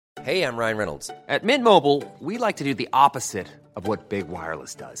Hey, I'm Ryan Reynolds. At Mint Mobile, we like to do the opposite of what Big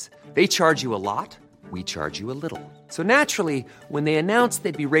Wireless does. They charge you a lot, we charge you a little. So naturally, when they announced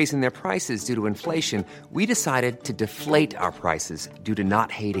they'd be raising their prices due to inflation, we decided to deflate our prices due to not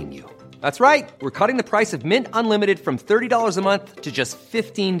hating you. That's right. We're cutting the price of Mint Unlimited from $30 a month to just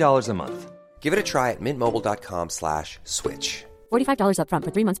 $15 a month. Give it a try at mintmobile.com/switch. $45 up front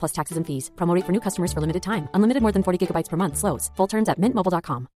for 3 months plus taxes and fees. Promo rate for new customers for limited time. Unlimited more than 40 gigabytes per month. Slows full terms at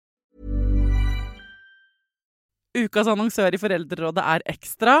mintmobile.com. Ukas annonsør i Foreldrerådet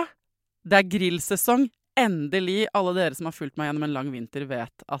Ekstra. Det grillsesong. Endelig, alle dere som har fulgt meg gjennom en lang vinter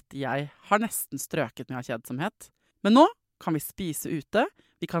vet at jeg har nesten strøket med av kjedsomhet. Men nå kan vi spise ute,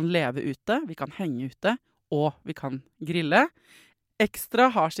 vi kan leve ute, vi kan henge ute, og vi kan grille. Ekstra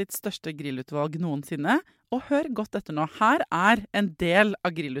har sitt største grillutvalg noensinne, og hør godt etter nå. Her en del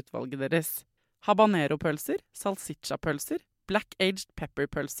av grillutvalget deres. Habanero-pølser, salsiccia-pølser, black-aged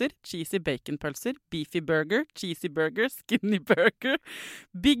pepper-pølser, cheesy bacon-pølser, beefy burger, cheesy burger, skinny burger,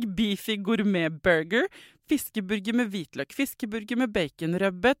 big beefy gourmet-burger, fiskeburger med hvitløk, fiskeburger med bacon,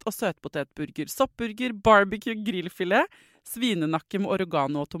 rødbet og søtpotetburger, soppburger, barbecue, grillfilet, svinenakke med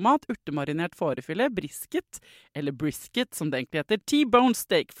oregano og tomat, urtemarinert fårefilet, brisket, eller brisket som det egentlig heter, T-bone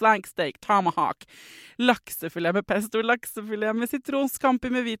steak, flank steak, tomahawk, laksefilet med pesto, laksefilet med sitron, scampi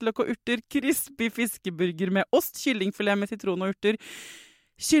med hvitløk og urter, crispy fiskeburger med ost, kyllingfilet med sitron og urter,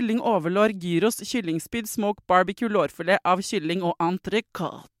 kylling overlår, gyros, kyllingspyd, smoke, barbecue, lårfilet av kylling og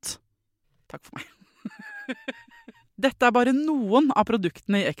entrecôte. Takk for meg. Dette bare noen av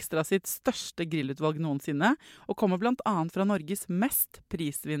produktene i Ekstra sitt største grillutvalg noensinne, og kommer blant annet fra Norges mest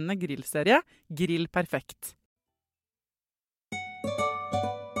prisvinnende grillserie, Grill Perfekt.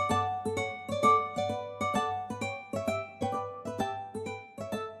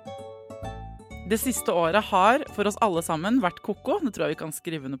 Det siste året har for oss alle sammen vært koko, det tror jeg vi kan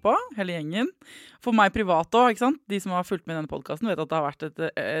skrive under på, hele gjengen. For meg privat også, ikke sant? De som har fulgt med i denne podcasten vet at det har vært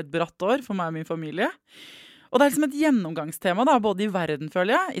et bratt år for meg og min familie. Og det liksom et gjennomgangstema da, både i verden,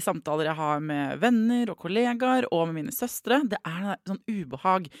 føler jeg, i samtaler jeg har med venner og kollegaer og med mine søstre. Det sånn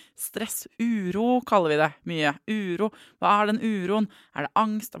ubehag, stress, uro kaller vi det mye. Uro, hva den uroen? Det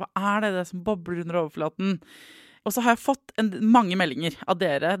angst? Hva det som bobler under overflaten? Og så har jeg fått mange meldinger av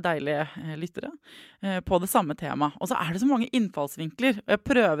dere deilige lyttere på det samme tema. Og så det så mange innfallsvinkler, og jeg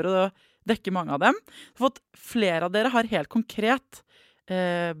prøver å dekke mange av dem. Jeg har fått flere av dere har helt konkret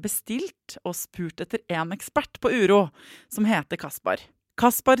bestilt og spurt etter en ekspert på uro som heter Kaspar.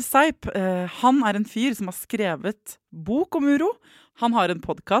 Kaspar Seip, han en fyr som har skrevet bok om uro. Han har en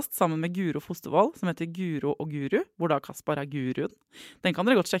podcast sammen med Guro Fostervold som heter Guro og Guru, hvor da Kaspar guruen. Den kan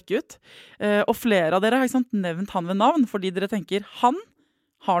dere godt sjekke ut. Og flere av dere har nevnt han ved navn, fordi dere tenker han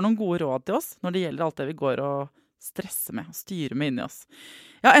har noen gode råd til oss når det gjelder alt det vi går og stresser med og styrer med inni oss.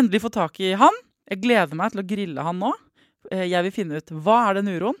 Jeg har endelig fått tak i han. Jeg gleder meg til å grille han nå. Jeg vil finne ut hva den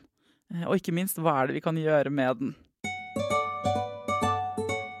uroen, og ikke minst hva det vi kan gjøre med den.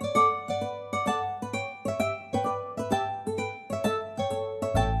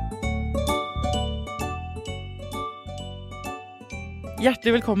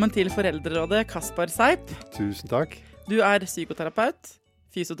 Hjertelig velkommen til Foreldrerådet, Kaspar Seip. Tusen takk. Du psykoterapeut,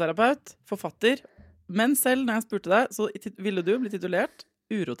 fysioterapeut, forfatter, men selv når jeg spurte deg, så ville du bli titulert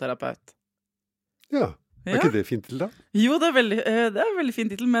uroterapeut. Ja. Ikke det fint til da? Jo, det veldig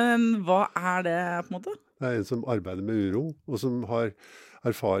fint titel, men hva det på en måte? Det en som arbeider med uro, og som har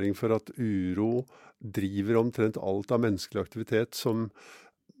erfaring for at uro driver omtrent alt av menneskelig aktivitet som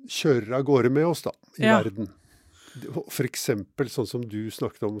kjører av gårde med oss da, i verden. For eksempel sånn som du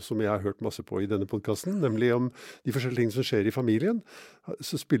snakket om, som jeg har hørt masse på i denne podcasten, nemlig om de forskjellige tingene som skjer i familien,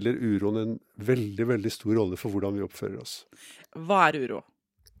 så spiller uroen en veldig, veldig stor rolle for hvordan vi oppfører oss. Hva uro?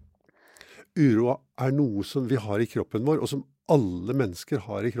 Uro noe som vi har i kroppen vår, og som alle mennesker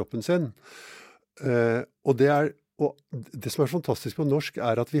har i kroppen sin. Og det som fantastisk på norsk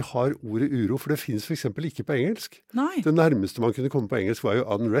at vi har ordet uro, for det finnes for eksempel ikke på engelsk. Nei. Det nærmeste man kunne komme på engelsk var jo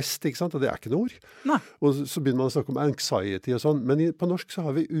unrest, ikke sant? Og det ikke noe ord. Nei. Og så begynner man å snakke om anxiety og sånn, men på norsk så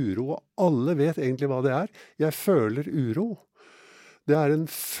har vi uro, og alle vet egentlig hva det Jeg føler uro. Det en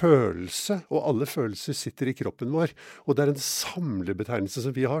følelse, og alle følelser sitter i kroppen vår. Og det en samlebetegnelse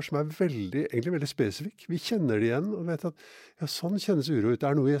som vi har, som egentlig veldig spesifikk. Vi kjenner det igjen, og vet at ja, sånn kjennes uro ut. Det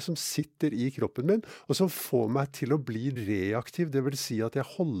noe som sitter i kroppen min, og som får meg til å bli reaktiv. Det vil si at jeg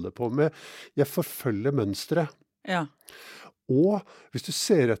holder på med, jeg forfølger mønstre. Ja. Og hvis du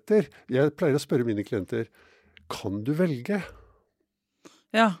ser etter, jeg pleier å spørre mine klienter, kan du velge?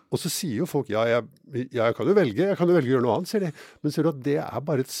 Ja. Og så sier jo folk, jeg kan jo velge å gjøre noe annet, sier de. Men ser du at det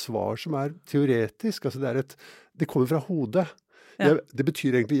bare et svar som teoretisk, altså det kommer fra hodet. Ja. Det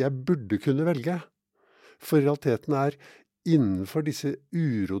betyr egentlig jeg burde kunne velge. For realiteten innenfor disse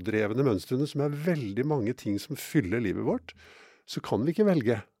urodrevne mønstrene, som veldig mange ting som fyller livet vårt, så kan vi ikke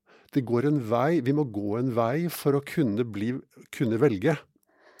velge. Det går en vei, vi må gå en vei for å kunne velge.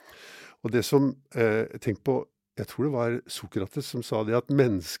 Og det som, tenk på, jeg tror det var Sokrates som sa det, at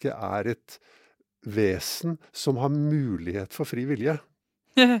mennesket et vesen som har mulighet for fri vilje.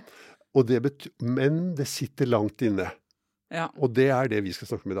 Og men det sitter langt inne. Ja. Og det det vi skal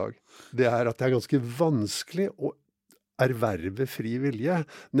snakke om i dag. Det at det ganske vanskelig å erverve fri vilje,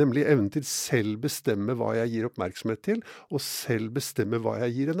 nemlig evnen til selv bestemme hva jeg gir oppmerksomhet til, og selv bestemme hva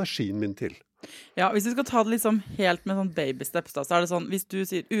jeg gir energien min til. Ja, hvis vi skal ta det liksom helt med sånn baby steps da, så det sånn, hvis du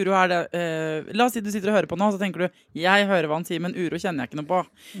sier uro det, la oss si du sitter og hører på nå, så tenker du, jeg hører hva han sier, men uro kjenner jeg ikke noe på.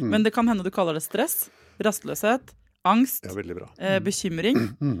 Men det kan hende du kaller det stress, rastløshet, angst, Ja, veldig bra. Bekymring.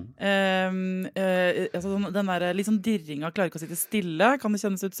 Altså den der liksom dirringa, klarer ikke å sitte stille, kan det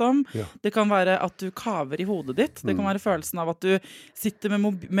kjennes ut som. Ja. Det kan være at du kaver i hodet ditt. Det kan være følelsen av at du sitter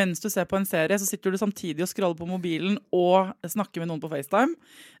med mens du ser på en serie, så sitter du samtidig og scroller på mobilen og snakker med noen på FaceTime.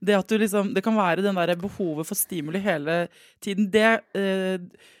 Det at du liksom, det kan være den der behovet for stimuli hele tiden.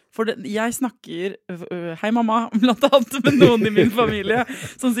 Jeg snakker, hei mamma, blant annet med noen i min familie,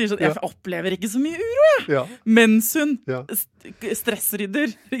 som sier sånn, jeg opplever ikke så mye uro, jeg. Ja. Mens hun Ja.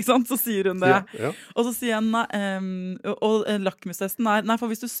 stressrydder, ikke sant? Så sier hun det. Ja. Og så sier han, og lakmustesten nei, for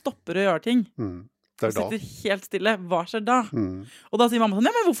hvis du stopper å gjøre ting, Det og da. sitter helt stille, hva skjer da? Og da sier mamma sånn,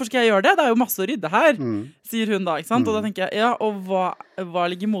 ja, men hvorfor skal jeg gjøre det? Det jo masse å rydde her, sier hun da, ikke sant? Og da tenker jeg, ja, og hva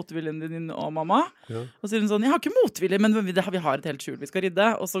ligger motviljen din og mamma? Ja. Og så sier hun sånn, jeg har ikke motvilje, men vi har et helt skjul vi skal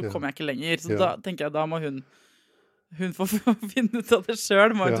rydde, og så kommer jeg ikke lenger. Så Ja. da tenker jeg, da må hun får finne ut av det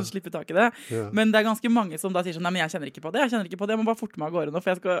selv, må Ja. hun slippe tak i det. Ja. Men det ganske mange som da sier sånn, nei, men jeg kjenner ikke på det, jeg må bare forte meg av gårde nå,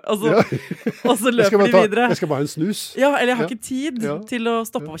 for jeg skal, Ja. og så Jeg skal løper de bare videre. Jeg skal bare ha en snus. Ja, eller jeg har Ja. ikke tid Ja. til å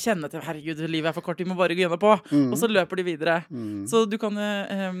stoppe og kjenne til, herregud, livet for kort, vi må bare gønne på. Og så løper de videre. Så du kan,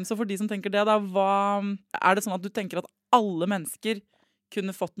 så for de som tenker det da, det sånn at du tenker at alle mennesker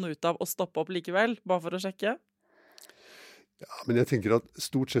kunne fått noe ut av å stoppe opp likevel, bare for å sjekke? Ja, men jeg tenker at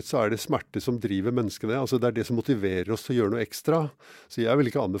stort sett så det smerte som driver menneskene. Altså det det som motiverer oss til å gjøre noe ekstra. Så jeg vil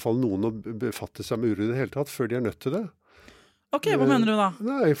ikke anbefale noen å befatte seg med uro i det hele tatt, før de nødt til det. Ok, hva mener du da?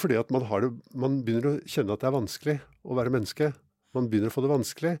 Nei, fordi at man begynner å kjenne at det vanskelig å være menneske. Man begynner å få det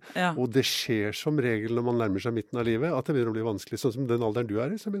vanskelig, Ja. og det skjer som regel når man nærmer seg midten av livet, at det begynner å bli vanskelig. Sånn som den alderen du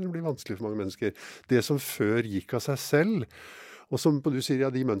i, så begynner det å bli vanskelig for mange mennesker. Det som før gikk av seg selv, og som du sier, ja,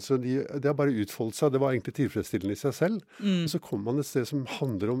 de mønstrene, det har bare utfoldet seg, det var egentlig tilfredsstillende i seg selv. Og så kommer man et sted som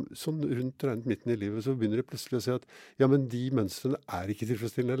handler om, sånn rundt midten i livet, så begynner det plutselig å si at, ja, men de mønstrene ikke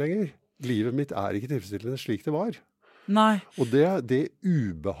tilfredsstillende lenger. Livet mitt ikke tilfredsstillende slik det var. Nei. Og det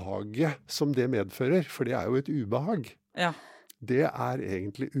ubehaget som det medfører, for det jo et ubehag, Ja. det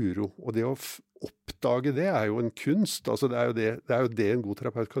egentlig uro. Og det å oppdage det jo en kunst. Altså det jo det en god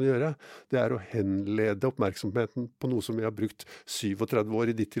terapeut kan gjøre. Det å henlede oppmerksomheten på noe som vi har brukt 37 år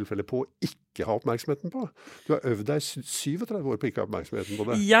i ditt tilfelle på å ikke ha oppmerksomheten på. Du har øvd deg 37 år på å ikke ha oppmerksomheten på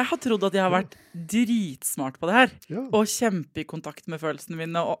det. Jeg har trodd at jeg har vært dritsmart på det her, Ja. og kjempe i kontakt med følelsene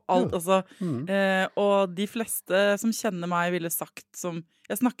mine, og alt, Ja. altså, og de fleste som kjenner meg ville sagt som,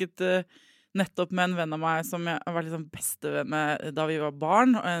 jeg snakket nettopp med en venn av meg som jeg var liksom bestevenn med da vi var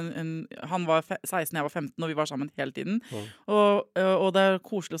barn. Han var 16, jeg var 15, og vi var sammen hele tiden. Ja. Og det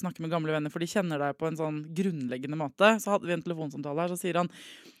koselig å snakke med gamle venner, for de kjenner deg på en sånn grunnleggende måte. Så hadde vi en telefonsamtale her, så sier han,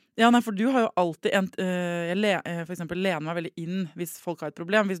 ja, nei, for du har jo alltid for eksempel lener meg veldig inn hvis folk har et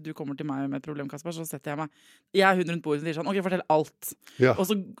problem. Hvis du kommer til meg med et problem, Kasper, så setter jeg hun rundt bordet og sier sånn, ok, fortell alt. Ja. Og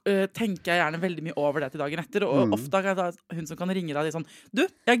så tenker jeg gjerne veldig mye over det til dagen etter, og ofte er det hun som kan ringe deg og si sånn, du,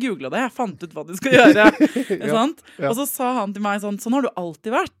 jeg googlet det, jeg fant ut hva du skal gjøre. Sant? Ja. Og så sa han til meg sånn har du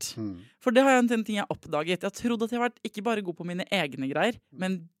alltid vært. For det har jeg en ting jeg oppdaget. Jeg trodde at jeg har vært ikke bare god på mine egne greier,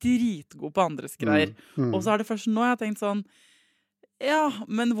 men dritgod på andres greier. Og så det først nå jeg har tenkt sånn, ja,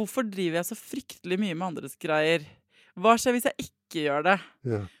 men hvorfor driver jeg så fryktelig mye med andres greier? Hva skjer hvis jeg ikke gjør det?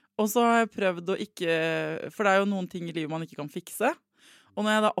 Ja. Og så har jeg prøvd å ikke, for det jo noen ting i livet man ikke kan fikse. Og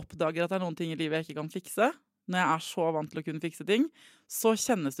når jeg da oppdager at det noen ting i livet jeg ikke kan fikse, når jeg så vant til å kunne fikse ting, så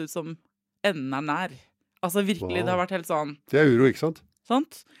kjennes det ut som enden nær. Altså virkelig, Wow. det har vært helt sånn, Det uro, ikke sant?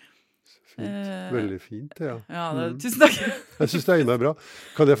 sant? Fint. Veldig fint, det, ja. Ja, tusen takk. Jeg synes det innmari bra.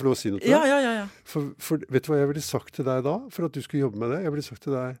 Kan jeg få lov å si noe til deg? Ja. For vet du hva jeg ville sagt til deg da, for at du skulle jobbe med det? Jeg ville sagt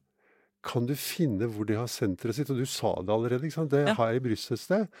til deg, kan du finne hvor de har senteret sitt? Og du sa det allerede, ikke sant? Det Ja. har jeg i brystet et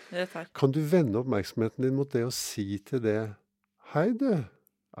sted. Rett her. Kan du vende oppmerksomheten din mot det og si til det, hei du,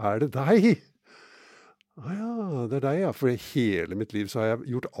 det deg? Ja, det deg, ja. For i hele mitt liv så har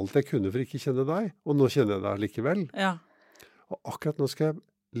jeg gjort alt jeg kunne for ikke kjenne deg, og nå kjenner jeg deg likevel. Ja. Og akkurat nå skal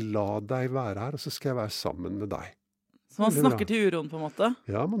jeg la deg være her, og så skal jeg være sammen med deg. Så man Veldig bra. snakker til uroen på en måte?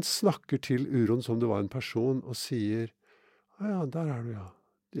 Ja, man snakker til uroen som det var en person, og sier, ja, der er du, ja.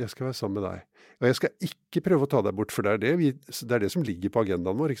 Jeg skal være sammen med deg. Og jeg skal ikke prøve å ta deg bort, for det er det som ligger på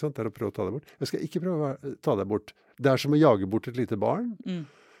agendaen vår, ikke sant? Det er å prøve å ta deg bort. Jeg skal ikke prøve å ta deg bort. Det er som å jage bort et lite barn.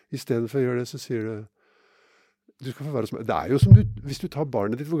 I stedet for å gjøre det, så sier du skal få være som... Det er jo som hvis du tar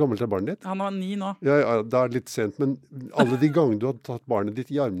barnet ditt, hvor gammelt er barnet ditt? Han var 9 nå. Ja, det er litt sent, men alle de gangene du har tatt barnet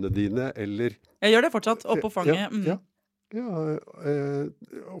ditt i armene dine, eller... Jeg gjør det fortsatt, opp på fanget.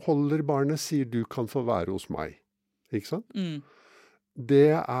 Holder barnet, sier du kan få være hos meg. Ikke sant?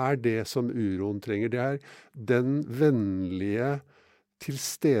 Det er det som uroen trenger. Det er den vennlige,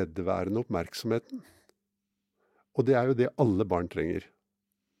 tilstedeværende oppmerksomheten. Og det er jo det alle barn trenger.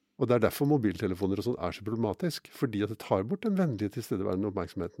 Og det er derfor mobiltelefoner og sånn er så problematisk, fordi at det tar bort den vennlige, tilstedeværende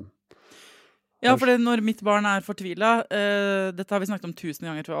oppmerksomheten. Ja, for når mitt barn er fortvilet, dette har vi snakket om 1000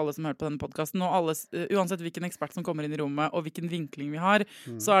 ganger for alle som har hørt på denne podcasten, og alle, uansett hvilken ekspert som kommer inn i rommet, og hvilken vinkling vi har,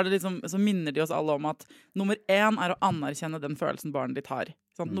 så er det liksom, så minner de oss alle om at nummer 1 er å anerkjenne den følelsen barnet ditt har.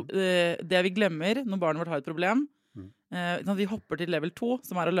 Det vi glemmer når barnet vårt har et problem, vi hopper til level 2,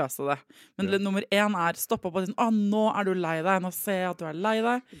 som er å løse det. Men nummer 1 er stoppe opp og si, nå er du lei deg, nå ser jeg at du er lei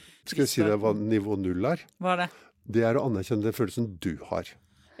deg. Skal jeg si deg hva nivå 0 er? Hva er det? Det er å anerkjenne den følelsen du har.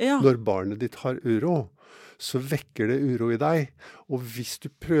 Ja. Når barnet ditt har uro, så vekker det uro i deg. Og hvis du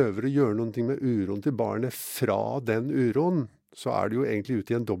prøver å gjøre noe med uroen til barnet fra den uroen, så er du jo egentlig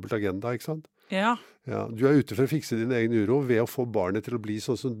ute i en dobbelt agenda, ikke sant? Ja. Ja, du er ute for å fikse din egen uro ved å få barnet til å bli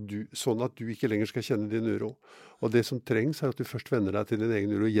sånn at du ikke lenger skal kjenne din uro. Og det som trengs er at du først vender deg til din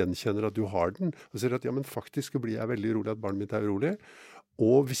egen uro og gjenkjenner at du har den. Og sier at ja, men faktisk blir jeg veldig urolig at barnet mitt er urolig.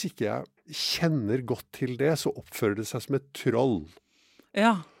 Og hvis ikke jeg kjenner godt til det, så oppfører det seg som et troll.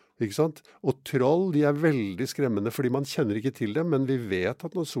 Ja. Ikke sant? Og troll, de er veldig skremmende, fordi man kjenner ikke til dem, men vi vet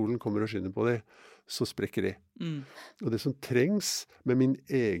at når solen kommer og skinner på dem, så sprekker de. Og det som trengs med min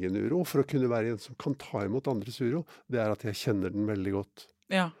egen uro, for å kunne være en som kan ta imot andres uro, det er at jeg kjenner den veldig godt.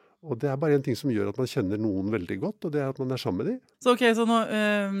 Ja. Og det er bare en ting som gjør at man kjenner noen veldig godt, og det er at man er sammen med dem. Så ok, så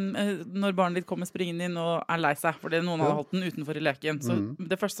når barnet ditt kommer springende inn og er lei seg, fordi noen har holdt den utenfor i leken, så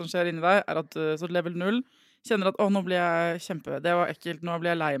det første som skjer inni deg er at så level 0 kjenner at, nå blir jeg det var ekkelt, nå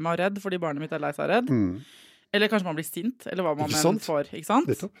blir jeg lei meg og redd, fordi barnet mitt er lei seg og redd. Eller kanskje man blir sint, eller hva man får, ikke sant?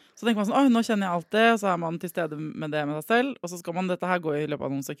 Så tenker man sånn, nå kjenner jeg alt det, og så er man til stede med det med seg selv, og så skal man dette her gå i løpet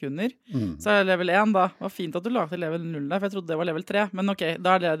av noen sekunder. Så er det level 1 da. Det var fint at du lagde level 0 der, for jeg trodde det var level 3, men ok,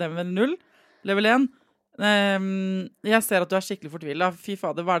 da er det level 0. Level 1. Jeg ser at du er skikkelig fortvilet. Fy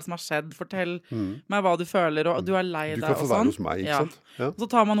fader, hva er det som har skjedd? Fortell meg hva du føler, og du er lei deg. Du kan få være hos meg, ikke sant? Ja. Så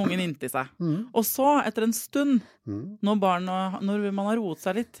tar man ungen inntil seg. Og så, etter en stund, når man har roet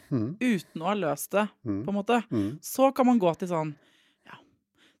seg litt, uten å ha løst det, på en måte, så kan man gå til sånn,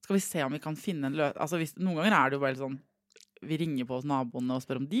 skal vi se om vi kan finne en løsning. Altså, noen ganger er det jo bare sånn, vi ringer på hos naboene og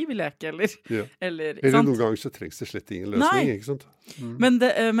spør om de vil leke, eller noen ganger så trengs det slett ingen løsning, ikke sant?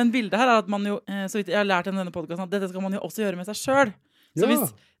 Men bildet her er at man jo, så vidt jeg har lært gjennom denne podcasten, at dette skal man jo også gjøre med seg selv. Så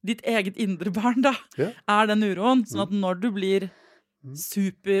hvis ditt eget indre barn da, er den uroen, sånn at når du blir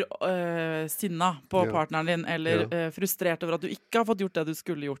super sinna på partneren din, eller frustrert over at du ikke har fått gjort det du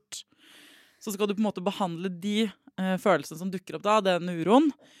skulle gjort, så skal du på en måte behandle de følelsene som dukker opp da, den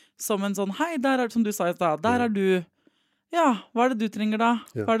uroen, som en sånn, hei, der er, som du sa i stad, der er du. Ja, hva er det du trenger da?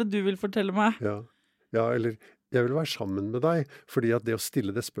 Hva er det du vil fortelle meg? Ja, eller jeg vil være sammen med deg, fordi at det å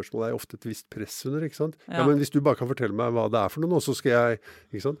stille det spørsmålet er ofte et visst press under, ikke sant? Ja, men hvis du bare kan fortelle meg hva det er for noe nå, så skal jeg,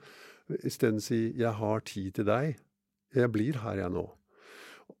 ikke sant? I stedet si, jeg har tid til deg. Jeg blir her jeg nå.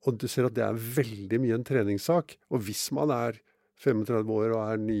 Og du ser at det er veldig mye en treningssak. Og hvis man er 35 år og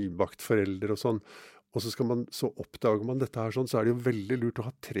er nybakt forelder og sånn, og så oppdager man dette her sånn, så er det jo veldig lurt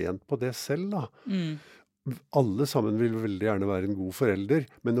å ha trent på det selv da. Alle sammen vil veldig gjerne være en god forelder,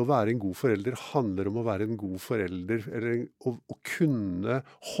 men å være en god forelder handler om å være en god forelder, eller å kunne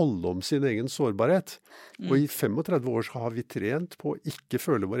holde om sin egen sårbarhet. Og i 35 år så har vi trent på å ikke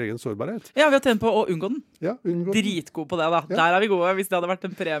føle vår egen sårbarhet. Ja, vi har trent på å unngå den. Ja, unngå den. Dritgod på det da. Ja. Der er vi gode. Hvis det hadde vært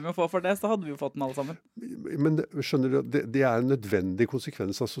en premie å få for det, så hadde vi jo fått den alle sammen. Men skjønner du, det er en nødvendig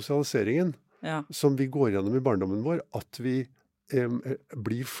konsekvens av sosialiseringen, som vi går gjennom i barndommen vår, at vi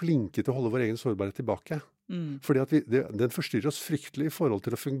blir flinke til å holde vår egen sårbarhet tilbake. Fordi at den forstyrrer oss fryktelig i forhold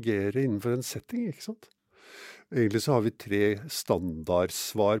til å fungere innenfor en setting, ikke sant? Egentlig så har vi 3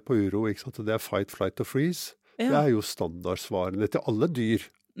 standardsvar på uro, ikke sant? Og det er fight, flight og freeze. Det er jo standardsvarene til alle dyr.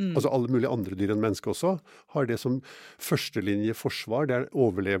 Altså alle mulige andre dyr enn mennesker også har det som førstelinje forsvar. Det er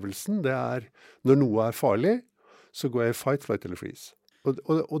overlevelsen. Det er når noe er farlig, så går jeg i fight, flight eller freeze.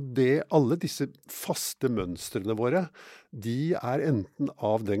 Og alle disse faste mønstrene våre, de enten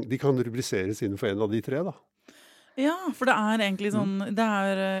av de kan rubriseres innenfor en av de tre, da. Ja, for det egentlig sånn, det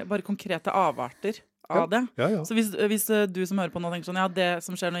bare konkrete avarter av det. Ja. Så hvis du som hører på nå tenker sånn, ja, det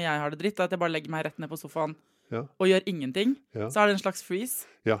som skjer når jeg har det dritt, er at jeg bare legger meg rett ned på sofaen og gjør ingenting, så det en slags freeze.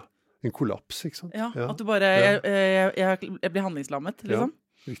 Ja, en kollaps, ikke sant? Ja, at du bare, jeg blir handlingslammet, liksom.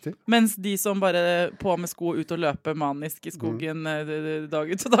 Riktig. Mens de som bare på med sko ut og løper manisk i skogen dag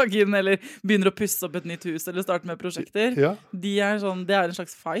ut og dag inn, eller begynner å pusse opp et nytt hus, eller starte med prosjekter, de sånn, det en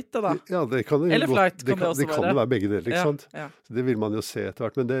slags fight, da. Ja, det kan det, eller flight kan det også være. Det kan jo være begge deler, ikke sant? Ja. Så det vil man jo se etter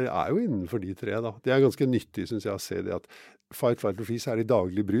hvert, men det jo innenfor de tre, da. Det ganske nyttig, synes jeg, å se det at fight, flight og freeze i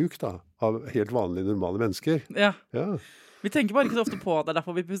daglig bruk, da, av helt vanlige, normale mennesker. Ja. Vi tenker bare ikke så ofte på det,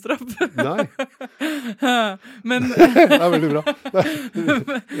 derfor vi puster opp. Nei. Men det veldig bra.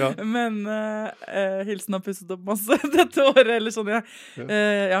 Men Hilsen har pustet opp masse dette året, eller sånn,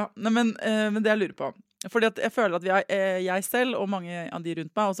 men det jeg lurer på, fordi at jeg føler at jeg selv, og mange av de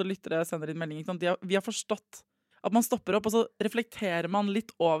rundt meg, og så lyttere sender inn melding, ikke sant? Vi har forstått at man stopper opp, og så reflekterer man litt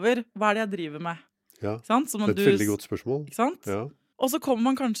over, hva det jeg driver med? Ja, det et veldig godt spørsmål. Ikke sant? Ja. Og så kommer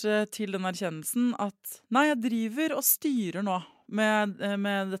man kanskje til den erkjennelsen at nei, jeg driver og styrer nå med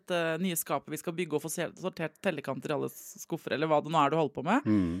dette nye skapet vi skal bygge og få sortert tellekanter i alle skuffer, eller hva det nå du holder på med.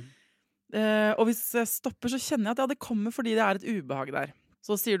 Og hvis jeg stopper, så kjenner jeg at det kommer fordi det et ubehag der.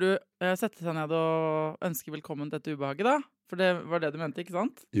 Så sier du, sette seg ned og ønske velkommen til dette ubehaget da, for det var det du mente, ikke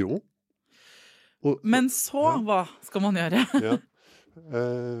sant? Jo. Men så, hva skal man gjøre?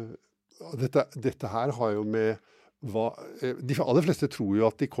 Dette her har jo med de aller fleste tror jo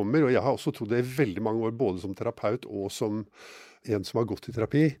at de kommer, og jeg har også trodd det i veldig mange år, både som terapeut og som en som har gått i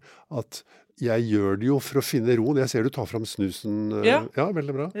terapi, at jeg gjør det jo for å finne roen. Jeg ser du tar frem snusen. Ja,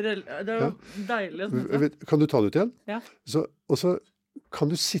 veldig bra. Det jo deilig. Kan du ta det ut igjen? Ja. Og så kan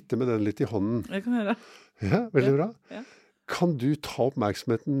du sitte med den litt i hånden. Jeg kan gjøre. Ja, veldig bra. Ja. Kan du ta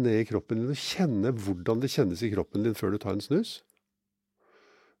oppmerksomheten ned i kroppen din og kjenne hvordan det kjennes i kroppen din før du tar en snus?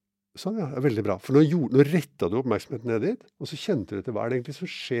 Sånn, ja. Veldig bra. For nå rettet du oppmerksomheten ned dit, og så kjente du etter hva det egentlig som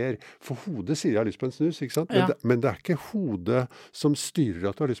skjer. For hodet sier jeg har lyst på en snus, ikke sant? Men det ikke hodet som styrer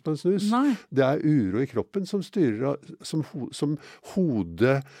at du har lyst på en snus. Nei. Det uro i kroppen som styrer, som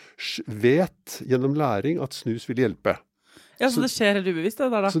hodet vet gjennom læring at snus vil hjelpe. Ja, så det skjer helt ubevisst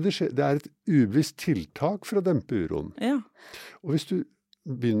det der da? Så det et ubevisst tiltak for å dempe uroen. Ja. Og hvis du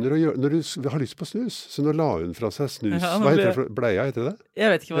begynner å gjøre, når du har lyst på snus, så nå la hun fra seg snus, hva heter det? Bleia, heter det?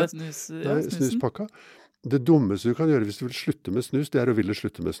 Jeg vet ikke hva snus... snuspakka. Det dummeste du kan gjøre hvis du vil slutte med snus, det å ville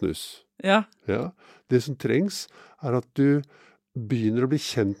slutte med snus. Ja. Det som trengs at du begynner å bli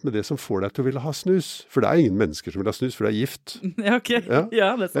kjent med det som får deg til å ville ha snus. For det ingen mennesker som vil ha snus, for det gift. Ja, ok.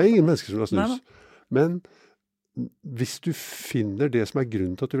 Ja, det det ingen mennesker som vil ha snus. Nei. Men hvis du finner det som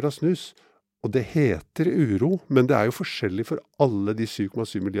grunnen til at du vil ha snus, og det heter uro, men det jo forskjellig for alle de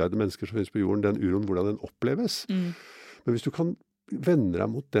 7,7 milliarder mennesker som finnes på jorden, den uroen, hvordan den oppleves. Men hvis du kan vende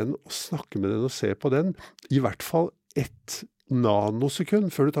deg mot den og snakke med den og se på den, i hvert fall 1 nanosekund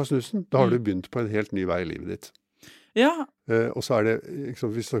før du tar snusen, da har du begynt på en helt ny vei i livet ditt. Ja. Og så det,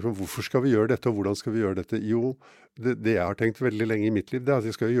 vi snakker om hvorfor skal vi gjøre dette, og hvordan skal vi gjøre dette? Jo, det jeg har tenkt veldig lenge i mitt liv, det at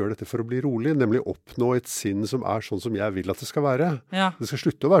jeg skal gjøre dette for å bli rolig, nemlig oppnå et sinn som sånn som jeg vil at det skal være. Ja. Det skal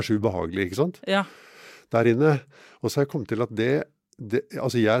slutte å være så ubehagelig, ikke sant? Ja. Der inne. Og så har jeg kommet til at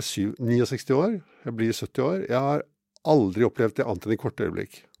altså jeg 69 år, jeg blir 70 år, jeg har aldri opplevd det annet enn i korte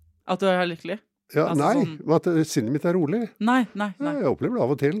øyeblikk. At du lykkelig? Ja, altså, nei, sånn... at sinnet mitt rolig. Nei. Ja, jeg opplever det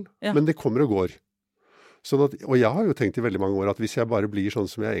av og til, men det kommer og går. Sånn at, og jeg har jo tenkt i veldig mange år at hvis jeg bare blir sånn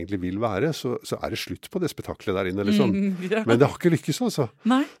som jeg egentlig vil være, så det slutt på det spetaklet der inne, liksom. Men det har ikke lykkes, altså.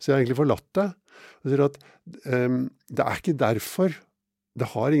 Nei. Så jeg har egentlig forlatt det. Og sier at det ikke derfor.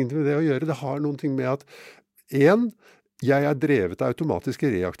 Det har ingenting med det å gjøre. Det har noen ting med at jeg drevet av automatiske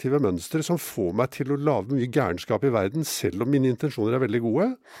reaktive mønstre som får meg til å lage mye gærenskap i verden, selv om mine intensjoner veldig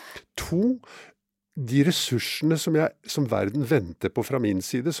gode. 2, de ressursene som verden venter på fra min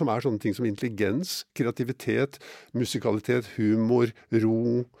side, som sånne ting som intelligens, kreativitet, musikalitet, humor,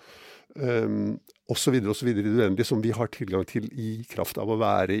 ro, og så videre, i det uendelige, som vi har tilgang til i kraft av å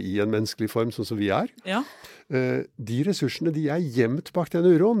være i en menneskelig form, sånn som vi Ja. De ressursene, de gjemt bak den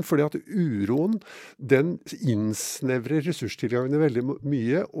uroen, fordi at uroen, den innsnevrer ressurstilgangene veldig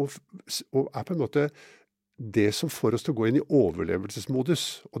mye, og på en måte det som får oss til å gå inn i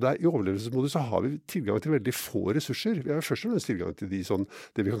overlevelsesmodus. Og i overlevelsesmodus så har vi tilgang til veldig få ressurser. Vi har først og fremst tilgang til det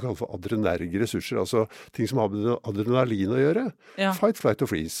vi kan kalle for adrenerge ressurser, altså ting som har med adrenalin å gjøre. Ja. Fight, flight og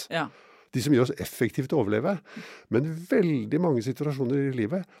freeze. Ja. De som gjør oss effektivt til å overleve. Men veldig mange situasjoner i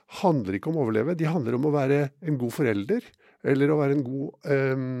livet handler ikke om å overleve. De handler om å være en god forelder, Eller å være en god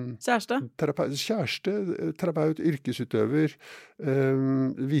Kjæreste, terapeut, yrkesutøver,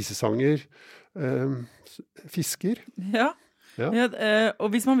 visesanger, fisker. Ja. Ja. Og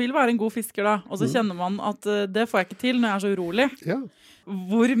hvis man vil være en god fisker da, og så kjenner man at det får jeg ikke til når jeg er så urolig, Ja.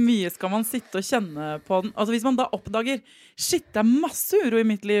 hvor mye skal man sitte og kjenne på den? Altså hvis man da oppdager, shit, det er masse uro i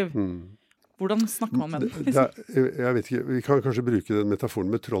mitt liv. Hvordan snakker man med den? Jeg vet ikke, vi kan kanskje bruke den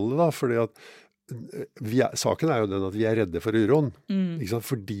metaforen med trollet da, fordi at saken er jo den at vi er redde for uroen, ikke sant?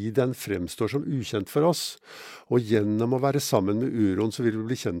 Fordi den fremstår som ukjent for oss. Og gjennom å være sammen med uroen så vil vi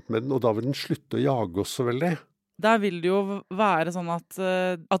bli kjent med den, og da vil den slutte å jage oss så veldig. Der vil det jo være sånn at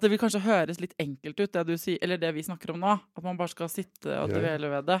det vil kanskje høres litt enkelt ut, det du sier, eller det vi snakker om nå. At man bare skal sitte og dvele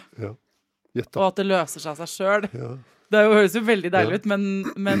ved det. Ja. Og at det løser seg selv. Ja. Det høres jo veldig deilig ut, men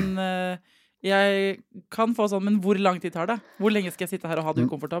jeg kan få sånn, men hvor lang tid tar det? Hvor lenge skal jeg sitte her og ha det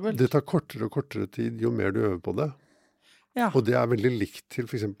ukomfortabelt? Det tar kortere og kortere tid jo mer du øver på det. Ja. Og det er veldig likt til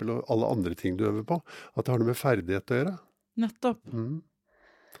for eksempel alle andre ting du øver på. At det har noe med ferdighet å gjøre. Nettopp.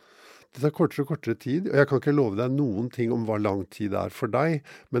 Det tar kortere og kortere tid, og jeg kan ikke love deg noen ting om hva lang tid det er for deg,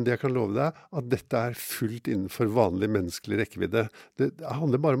 men det jeg kan love deg at dette er fullt innenfor vanlig menneskelig rekkevidde. Det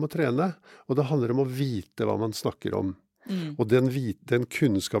handler bare om å trene, og det handler om å vite hva man snakker om. Og den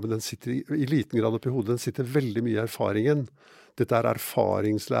kunnskapen, den sitter i liten grad oppi hodet, den sitter veldig mye i erfaringen. Dette er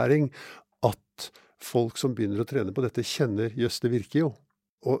erfaringslæring, at folk som begynner å trene på dette kjenner, jøss, det virker jo.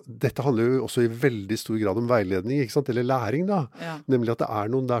 Og dette handler jo også i veldig stor grad om veiledning, ikke sant? Eller læring da. Ja. Nemlig at det er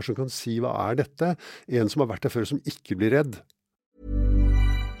noen der som kan si, hva er dette? En som har vært der før, som ikke blir redd.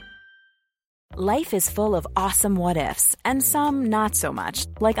 Life is full of awesome what-ifs, and some not so much,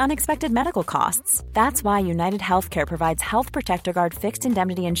 like unexpected medical costs. That's why United Healthcare provides Health Protector Guard fixed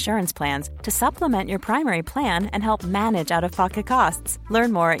indemnity insurance plans to supplement your primary plan and help manage out-of-pocket costs.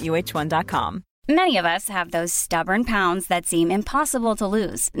 Learn more at uh1.com. Many of us have those stubborn pounds that seem impossible to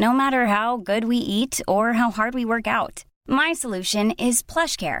lose, no matter how good we eat or how hard we work out. My solution is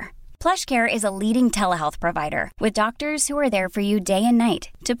PlushCare. PlushCare is a leading telehealth provider with doctors who are there for you day and night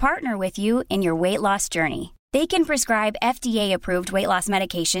to partner with you in your weight loss journey. They can prescribe FDA-approved weight loss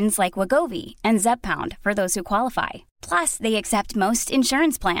medications like Wegovy and Zepbound for those who qualify. Plus, they accept most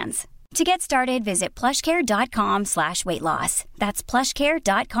insurance plans. To get started, visit plushcare.com/weightloss. That's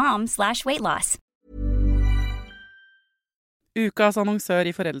plushcare.com/weightloss. Ukas annonsør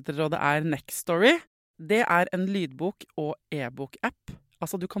i Foreldrerådet er Nextory. Det er en lydbok- og e-bok-app.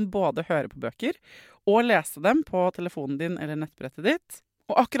 Altså du kan både høre på bøker og lese dem på telefonen din eller nettbrettet ditt.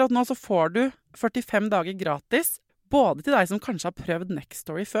 Og akkurat nå så får du 45 dager gratis, både til deg som kanskje har prøvd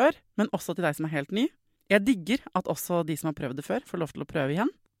Nextory før, men også til deg som er helt ny. Jeg digger at også de som har prøvd det før får lov til å prøve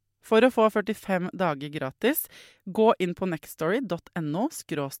igjen. For å få 45 dager gratis, gå inn på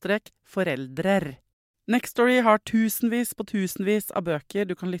nextory.no/foreldrer. Nextory har tusenvis på tusenvis av bøker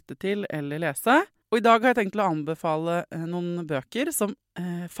du kan lytte til eller lese. Og i dag har jeg tenkt å anbefale noen bøker som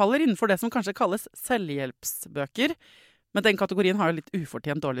faller innenfor det som kanskje kalles selvhjelpsbøker. Men den kategorien har jo litt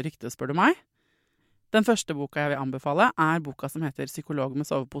ufortjent dårlig rykte, spør du meg. Den første boka jeg vil anbefale er boka som heter Psykolog med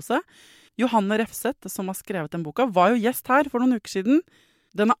sovepose. Johanne Refseth, som har skrevet den boka, var jo gjest her for noen uker siden.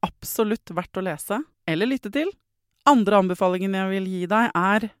 Den er absolutt verdt å lese eller lytte til. Andre anbefalingen jeg vil gi deg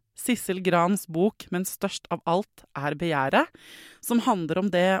er Sissel Grans bok, men størst av alt er begjæret, som handler om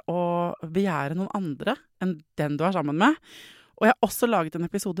det å begjære noen andre enn den du er sammen med. Og jeg har også laget en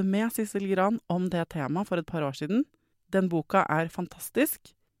episode med Sissel Gran om det temaet for et par år siden. Den boka er fantastisk.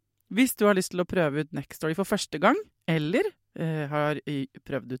 Hvis du har lyst til å prøve ut Nextory for første gang, eller har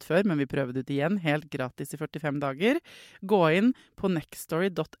prøvd ut før, men vi prøver det ut igjen, helt gratis i 45 dager, gå inn på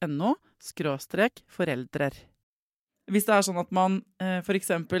nextory.no/foreldrer. Hvis det er sånn at man for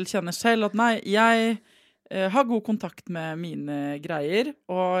eksempel kjenner selv at nei, jeg har god kontakt med mine greier,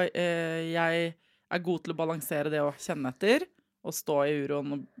 og jeg er god til å balansere det å kjenne etter, og stå i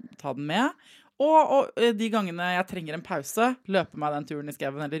uroen og ta den med, og de gangene jeg trenger en pause, løpe meg den turen i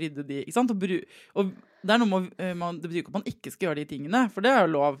skauen, eller rydde de, ikke sant? Og det er noe med, det betyr ikke at man ikke skal gjøre de tingene, for det er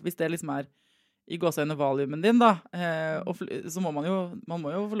jo lov, hvis det liksom er i gåseøyne valiumen din da, så må man jo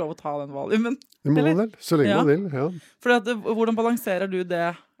få lov å ta den valiumen. Det må man vel, så lenge man vil, ja. For hvordan balanserer du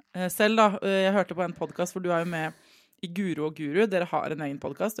det selv da? Jeg hørte på en podcast, for du er jo med i Guru og Guru, dere har en egen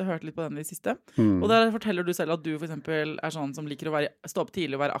podcast, jeg har hørt litt på den i siste, og der forteller du selv at du for eksempel er sånn som liker å stå opp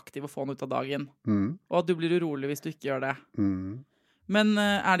tidlig og være aktiv og få den ut av dagen, og at du blir urolig hvis du ikke gjør det. Men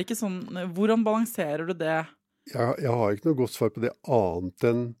er det ikke sånn, hvordan balanserer du det? Jeg har ikke noe godt svar på det annet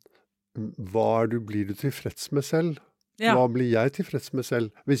enn blir du tilfreds med selv? Ja. Hva blir jeg tilfreds med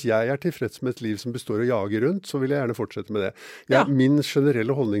selv? Hvis jeg er tilfreds med et liv som består av å jage rundt, så vil jeg gjerne fortsette med det. Ja. Min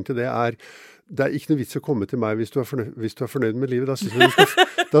generelle holdning til det er ikke noe vits å komme til meg hvis du er fornøyd med livet.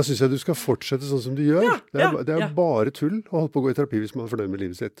 Da synes jeg du skal fortsette sånn som du gjør. Det er bare tull å holde på å gå i terapi hvis man er fornøyd med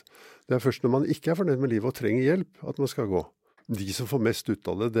livet sitt. Det er først når man ikke er fornøyd med livet og trenger hjelp, at man skal gå. De som får mest ut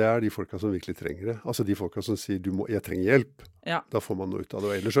av det er de folka som virkelig trenger det. Altså de folka som sier, jeg trenger hjelp. Ja. Da får man noe ut av det.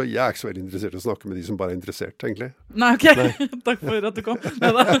 Og ellers så jeg er ikke så veldig interessert i å snakke med de som bare er interessert, egentlig. Nei, ok. Nei. Takk for at du kom.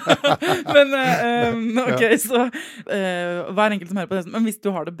 Men, ok, så hver enkelt som hører på det. Men hvis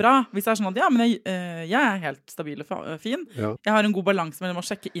du har det bra, hvis det er sånn at, men jeg er helt stabil og fin. Ja. Jeg har en god balanse mellom å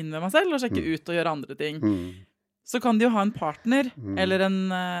sjekke inn ved meg selv og sjekke ut og gjøre andre ting. Så kan de jo ha en partner, eller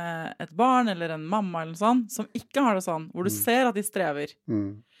et barn, eller en mamma, eller noe sånt, som ikke har det sånn, hvor du ser at de strever.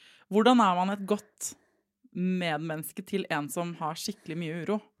 Hvordan er man et godt medmenneske til en som har skikkelig mye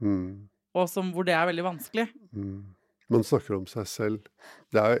uro? Og hvor det er veldig vanskelig? Man snakker om seg selv.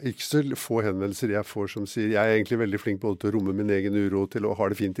 Det er ikke så få henvendelser jeg får som sier, jeg er egentlig veldig flink både til å romme min egen uro, til å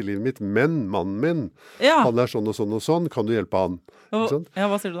ha det fint i livet mitt, men mannen min, han er sånn og sånn og sånn, kan du hjelpe han? Ja,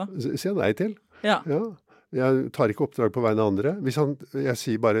 hva sier du da? Sier nei til. Ja. Jeg tar ikke oppdrag på vegne av andre. Hvis jeg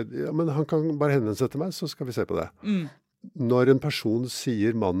sier bare, men han kan bare henvende seg til meg, så skal vi se på det. Når en person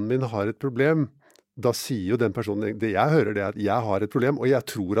sier, mannen min har et problem, da sier jo den personen, det jeg hører det er at jeg har et problem, og jeg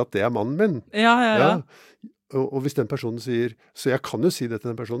tror at det er mannen min. Ja. Og hvis den personen sier, så jeg kan jo si det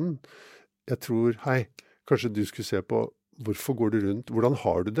til den personen, jeg tror, hei, kanskje du skulle se på, hvorfor går du rundt, hvordan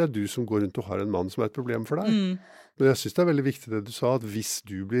har du det, du som går rundt og har en mann som er et problem for deg? Men jeg synes det er veldig viktig det du sa, at hvis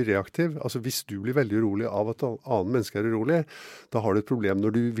du blir reaktiv, altså hvis du blir veldig urolig av at annen menneske er urolig, da har du et problem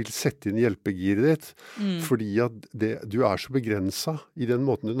når du vil sette inn hjelpegiret ditt, fordi at du er så begrenset i den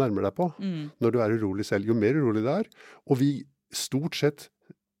måten du nærmer deg på, når du er urolig selv. Jo mer urolig det er, og vi stort sett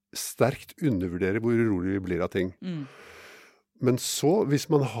sterkt undervurderer hvor urolig vi blir av ting. Men så, hvis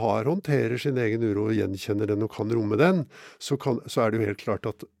man håndterer sin egen uro og gjenkjenner den og kan romme den, så er det jo helt klart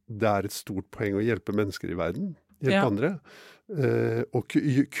at det er et stort poeng å hjelpe mennesker i verden, hjelpe andre, og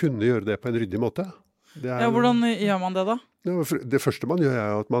kunne gjøre det på en ryddig måte. Hvordan gjør man det da? Det første man gjør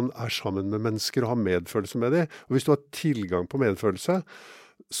er at man er sammen med mennesker og har medfølelse med det. Og hvis du har tilgang på medfølelse,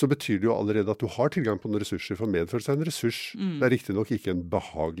 så betyr det jo allerede at du har tilgang på noen ressurser, for medfølelse er en ressurs. Det er riktig nok ikke en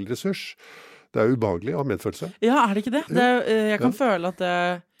behagelig ressurs. Det er jo ubehagelig å ha medfølelse. Ja, er det ikke det? Jeg kan føle at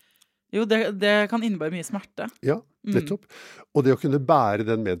det kan innebære mye smerte. Ja, nettopp. Og det å kunne bære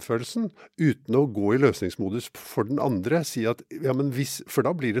den medfølelsen uten å gå i løsningsmodus for den andre, si at, for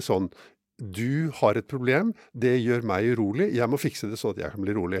da blir det sånn, du har et problem, det gjør meg urolig, jeg må fikse det sånn at jeg kan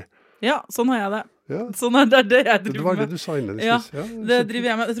bli rolig. Ja, sånn har jeg det. Sånn er det jeg driver med. Det var det du sa innledningsvis. Det driver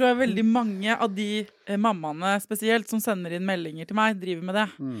jeg med. Jeg tror jeg veldig mange av de mammaene spesielt som sender inn meldinger til meg, driver med det.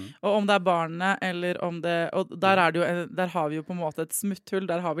 Og om det er barnet, eller om det... Og der har vi jo på en måte et smutthull,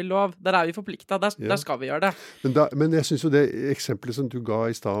 der har vi lov, der er vi forpliktet, der skal vi gjøre det. Men jeg synes jo det eksempelet som du ga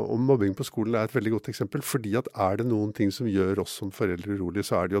i sted om mobbing på skolen er et veldig godt eksempel, fordi at er det noen ting som gjør oss som foreldre urolige,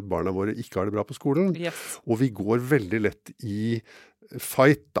 så er det jo at barna våre ikke har det bra på skolen. Og vi går veldig lett i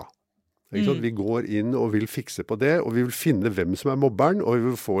fight da. Vi går inn og vil fikse på det, og vi vil finne hvem som er mobberen, og vi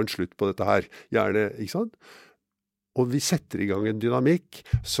vil få en slutt på dette her. Gjerne, ikke sant? Og vi setter i gang en dynamikk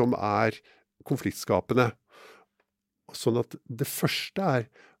som er konfliktskapende. Sånn at det første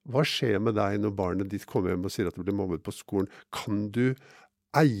er, hva skjer med deg når barnet ditt kommer hjem og sier at du blir mobbet på skolen? Kan du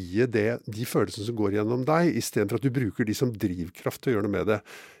eie de følelsene som går gjennom deg, i stedet for at du bruker de som drivkraft til å gjøre noe med det?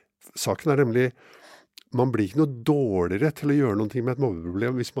 Saken er nemlig, man blir ikke noe dårligere til å gjøre noe med et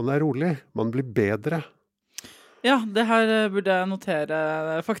mobbeproblem hvis man er rolig. Man blir bedre. Ja, det her burde jeg notere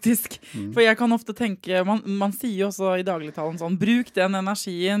faktisk. For jeg kan ofte tenke, man sier jo også i dagligtalen sånn, bruk den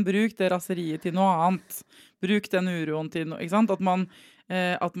energien, bruk det raseriet til noe annet. Bruk den uroen til noe, ikke sant?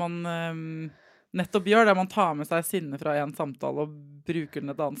 At man nettopp gjør det, man tar med seg sinne fra en samtale og bruker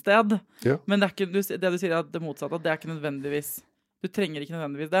den et annet sted. Ja. Men det er ikke, det du sier er det motsatte, det er ikke nødvendigvis, du trenger ikke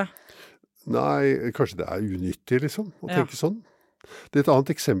nødvendigvis det. Nei, kanskje det er unyttig liksom, å tenke sånn. Det er et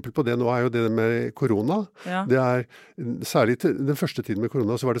annet eksempel på det nå er jo det med korona. Det er, særlig den første tiden med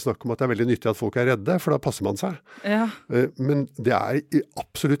korona så var det snakk om at det er veldig nyttig at folk er redde, for da passer man seg. Men det er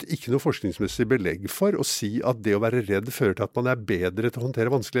absolutt ikke noe forskningsmessig belegg for å si at det å være redd fører til at man er bedre til å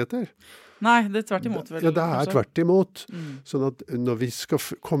håndtere vanskeligheter. Nei, det er tvert imot. Ja, det er tvert imot. Sånn at når vi skal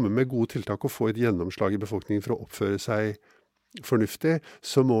komme med gode tiltak og få et gjennomslag i befolkningen for å oppføre seg fornuftig,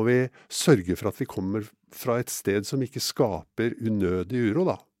 så må vi sørge for at vi kommer fra et sted som ikke skaper unødig uro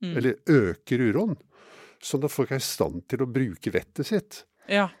da, eller øker uroen, sånn at folk er i stand til å bruke vettet sitt.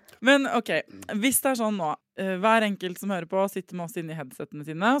 Ja, men ok, hvis det er sånn nå, hver enkelt som hører på sitter med oss inne i headsetene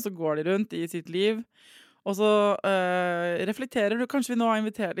sine, og så går de rundt i sitt liv, Og så reflekterer du, kanskje vi nå har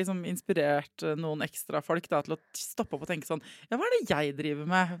inspirert noen ekstra folk da, til å stoppe opp og tenke sånn, ja, hva det jeg driver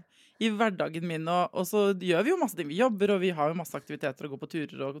med i hverdagen min? Og så gjør vi jo masse ting, vi jobber, og vi har jo masse aktiviteter og går på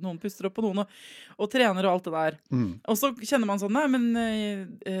turer, og noen puster opp på noen, og trener og alt det der. Og så kjenner man sånn, nei, men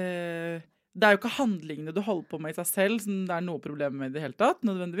det jo ikke handlingene du holder på med i seg selv som det noe problem med i det hele tatt,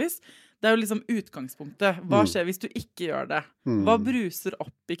 nødvendigvis. Det jo liksom utgangspunktet. Hva skjer hvis du ikke gjør det? Hva bruser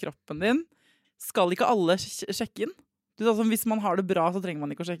opp i kroppen din? Skal ikke alle sjekke inn? Du sa sånn, hvis man har det bra, så trenger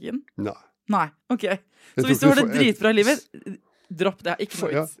man ikke å sjekke inn? Nei, ok. Så hvis du har det dritbra i livet, dropp det, ikke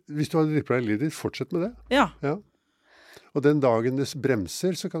noe ut. Hvis du har det dritbra i livet ditt, fortsett med det. Ja. Og den dagen det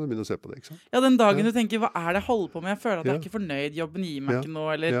bremser, så kan du begynne å se på det, ikke sant? Ja, den dagen du tenker, hva det jeg holder på med? Jeg føler at jeg ikke fornøyd, jobben gir meg ikke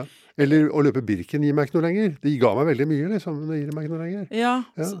noe, eller... Eller å løpe Birken gir meg ikke noe lenger. De ga meg veldig mye, liksom, men det gir meg ikke noe lenger. Ja.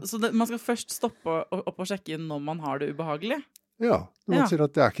 Så man skal først stoppe opp og sjekke inn når man har det ubehagelig. Ja, når man sier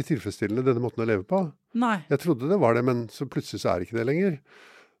at det ikke tilfredsstillende, denne måten å leve på. Nei. Jeg trodde det var det, men så plutselig så det ikke det lenger.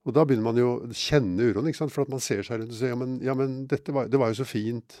 Og da begynner man jo å kjenne uroen, ikke sant? For at man ser seg rundt og sier, ja, men det var jo så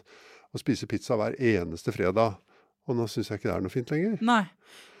fint å spise pizza hver eneste fredag. Og nå synes jeg ikke det noe fint lenger. Nei.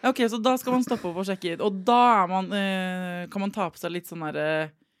 Ok, så da skal man stoppe opp og sjekke inn. Og da kan man ta på seg litt sånn der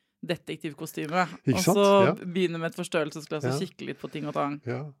detektivkostyme. Og så begynne med et forstørrelsesglass og kikke litt på ting og tang.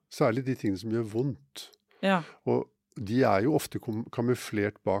 Ja, særlig de tingene som gjør vondt. Ja. Og de jo ofte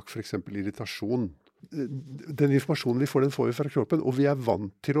kamuflert bak for eksempel irritasjon. Den informasjonen vi får vi fra kroppen, og vi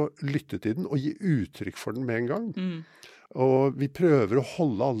vant til å lytte til den og gi uttrykk for den med en gang. Og vi prøver å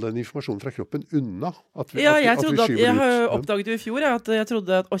holde all den informasjonen fra kroppen unna. Jeg har oppdaget jo i fjor at jeg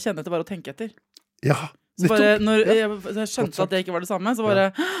trodde at å kjenne etter var å tenke etter. Ja, så bare, når jeg skjønte at det ikke var det samme, så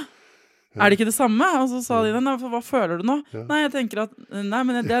bare, det ikke det samme? Og så sa de, hva føler du nå? Nei, jeg tenker at,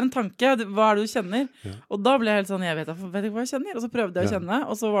 men det en tanke, hva det du kjenner? Og da ble jeg helt sånn, jeg vet ikke hva jeg kjenner, og så prøvde jeg å kjenne,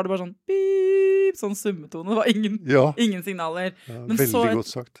 og så var det bare sånn, beep, sånn summetone, det var ingen signaler. Men veldig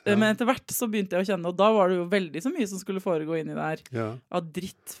godt sagt. Men etter hvert så begynte jeg å kjenne, og da var det jo veldig så mye som skulle foregå inni der, av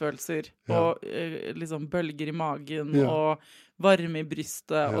drittfølelser, og liksom bølger i magen, og varme i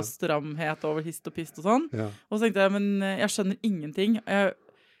brystet, og stramhet over hist og pist og sånn. Og så tenkte jeg, men jeg skjønner ingenting.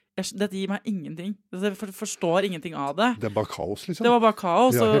 Dette gir meg ingenting. Jeg forstår ingenting av det. Det bare kaos, liksom. Det var bare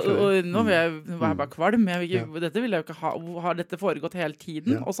kaos, og nå var jeg bare kvalm. Dette ville jeg jo ikke ha. Har dette foregått hele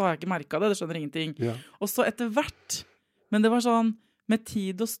tiden? Og så har jeg ikke merket det, skjønner ingenting. Og så etter hvert, men det var sånn, med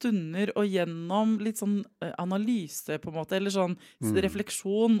tid og stunder, og gjennom litt sånn analyse, på en måte, eller sånn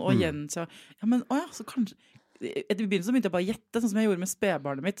refleksjon, og så kanskje etter begynnelsen begynte jeg bare å gjette, sånn som jeg gjorde med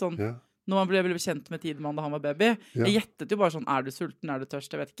spedbarnet mitt, sånn, når man ble kjent med Tidemann da han var baby. Jeg gjettet jo bare sånn, du sulten, du tørst,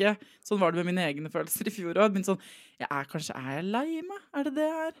 jeg vet ikke. Sånn var det med mine egne følelser i fjor, og sånn, kanskje jeg lei meg? Det det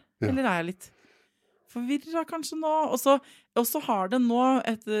her? Eller jeg litt forvirret kanskje nå? Og så har det nå,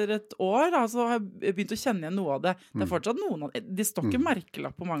 etter et år, da, så har jeg begynt å kjenne igjen noe av det. Det fortsatt noen av det står ikke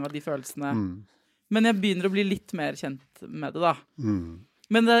merkelapp på mange av de følelsene. Men jeg begynner å bli litt mer kjent med det da.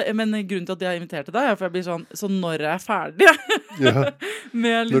 Men grunnen til at jeg inviterte deg, for jeg blir sånn, så når jeg ferdig?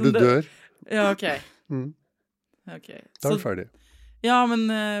 Når du dør? Ja, ok. Da du ferdig. Ja, men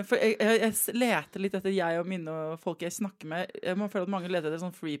for jeg leter litt etter jeg og mine og folk jeg snakker med. Jeg må føle at mange leter etter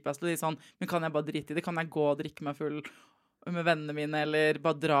sånn free pass, og de sånn, men kan jeg bare drite i det? Kan jeg gå og drikke meg full med vennene mine, eller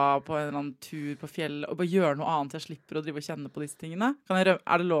bare dra på en eller annen tur på fjellet, og bare gjøre noe annet, jeg slipper å drive og kjenne på disse tingene?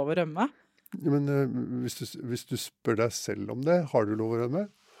 Det lov å rømme? Ja, men hvis du spør deg selv om det, har du lov å rømme?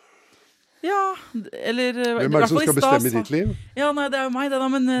 Ja, eller... Hvem det som skal bestemme i ditt liv? Ja, nei, det jo meg, det da,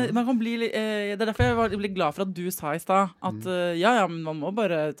 men man kan bli... det derfor jeg ble glad for at du sa i sted, at men man må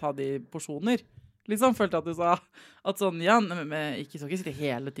bare ta de porsjoner. Liksom følte at du sa at sånn, men ikke sitte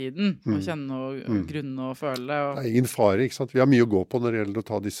hele tiden, og kjenne og grunne og føle. Og... Det ingen fare, ikke sant? Vi har mye å gå på når det gjelder å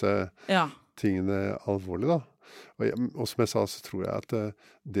ta disse tingene alvorlig da. Og som jeg sa, så tror jeg at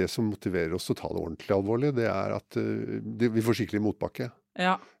det som motiverer oss til å ta det ordentlig alvorlig, det at vi får skikkelig motbakke.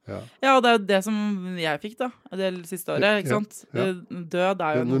 Ja, og det jo det som jeg fikk da, det siste året, ikke sant? Død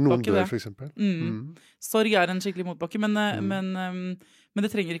jo en motbakke. Når noen dør, for eksempel. Sorg en skikkelig motbakke, men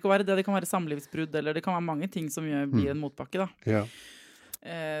det trenger ikke å være det. Det kan være samlivsbrudd, eller det kan være mange ting som blir en motbakke da. Ja.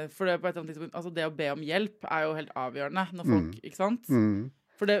 For det, på et eller annet tidspunkt, altså det å be om hjelp jo helt avgjørende når folk, ikke sant?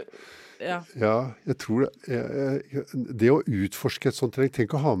 For det, jeg tror det å utforske et sånt terreng,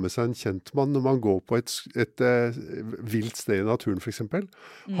 tenk å ha med seg en kjentmann når man går på et vilt sted i naturen for eksempel,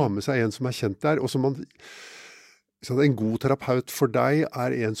 ha med seg en som kjent der, og som en god terapeut for deg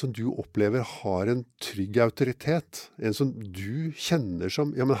en som du opplever har en trygg autoritet, en som du kjenner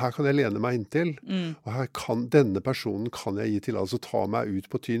som, men her kan jeg lene meg inntil, og her denne personen kan jeg gi til, altså ta meg ut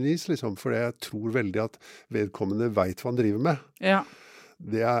på tynn is, liksom, for jeg tror veldig at vedkommende vet hva han driver med. Ja.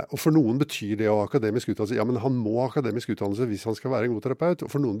 Og for noen betyr det å ha akademisk utdannelse. Ja, men han må ha akademisk utdannelse hvis han skal være en god terapeut. Og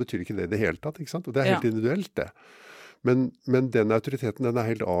for noen betyr ikke det i det hele tatt, ikke sant? Og det er helt individuelt, det. Men den autoriteten, den er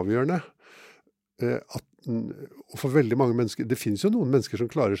helt avgjørende. Og for veldig mange mennesker, det finnes jo noen mennesker som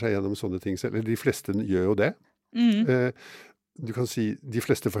klarer seg gjennom sånne ting selv, eller de fleste gjør jo det. Du kan si, de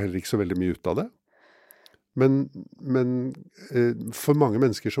fleste får heller ikke så veldig mye ut av det. Men for mange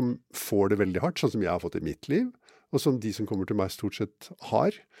mennesker som får det veldig hardt, sånn som jeg har fått i mitt liv, og som de som kommer til meg stort sett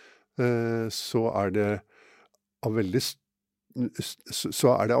har, så er det av veldig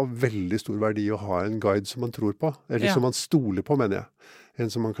stor verdi å ha en guide som man tror på, eller som man stoler på, mener jeg.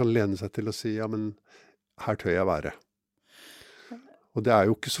 En som man kan lene seg til og si, ja, men her tør jeg være. Og det er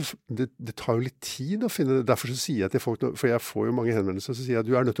jo ikke så, det tar jo litt tid å finne det. Derfor så sier jeg til folk, for jeg får jo mange henvendelser, så sier jeg,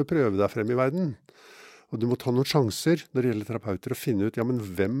 du er nødt til å prøve deg frem i verden. Og du må ta noen sjanser når det gjelder terapeuter, og finne ut, ja, men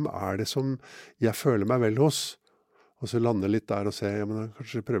hvem er det som jeg føler meg vel hos? Og så lande litt der og se, ja, men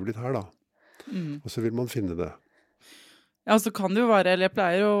kanskje prøve litt her da. Og så vil man finne det. Ja, så kan det jo være, eller jeg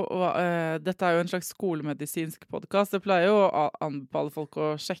pleier jo, dette er jo en slags skolemedisinsk podcast, jeg pleier jo å anbefale folk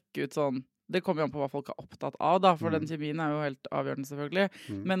å sjekke ut sånn, det kommer jo an på hva folk er opptatt av da, for den kjemien er jo helt avgjørende selvfølgelig,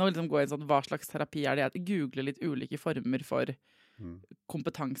 men å liksom gå inn sånn, hva slags terapi er det? Jeg googler litt ulike former for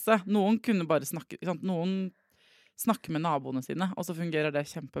kompetanse. Noen kunne bare snakke, ikke sant? Noen snakker med naboene sine, og så fungerer det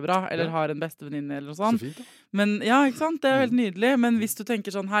kjempebra, eller har en bestevenninne eller noe sånt. Så fint da. Men ja, ikke sant? Det er jo helt nydelig, men hvis du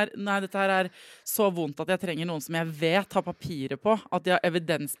tenker sånn her, nei, dette her er så vondt at jeg trenger noen som jeg vet har papirer på, at de har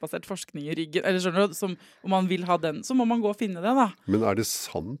evidensbasert forskning i ryggen, eller skjønner du, om man vil ha den, så må man gå og finne det da. Men er det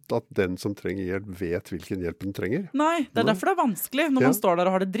sant at den som trenger hjelp vet hvilken hjelp den trenger? Nei, det er derfor det er vanskelig, når man står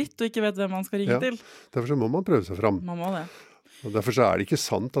der og har det dritt, og ikke vet hvem man skal ringe til. Derfor så må man prøve seg fram. Man må det. Og derfor så er det ikke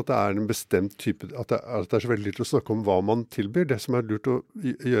sant at det er en bestemt type, at det er så veldig lurt å snakke om hva man tilbyr. Det som er lurt å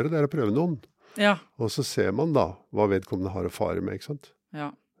gjøre, det er å prøve noen. Ja. Og så ser man da hva vedkommende har å fare med, ikke sant? Ja,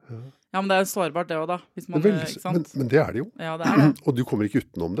 men det er jo sårbart det også da. Hvis man, ikke sant? Men det er det jo. Ja, det er det. Og du kommer ikke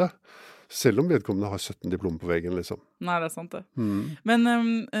utenom det. Selv om vedkommende har 17 diplomer på veggen, liksom. Nei, det er sant det. Men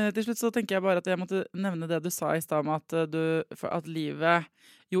til slutt så tenker jeg bare at jeg måtte nevne det du sa i sted om at livet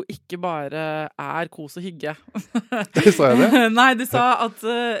jo ikke bare er kos og hygge. Sa jeg det? Nei, du sa at,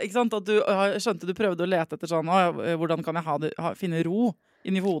 ikke sant, at du skjønte du prøvde å lete etter sånn, hvordan kan jeg finne ro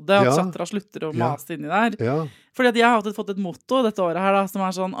inn i hodet, og Satra slutter å mase inni der. Ja. Fordi at jeg har fått et motto dette året her da, som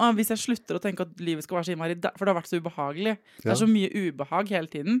er sånn, hvis jeg slutter å tenke at livet skal være så innmari, for det har vært så ubehagelig. Det er så mye ubehag hele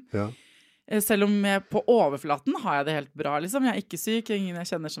tiden. Ja. Selv om jeg på overflaten har jeg det helt bra, liksom. Jeg er ikke syk, ingen jeg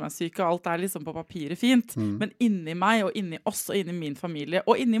kjenner som er syk, og alt er liksom på papiret fint. Men inni meg, og inni oss, og inni min familie,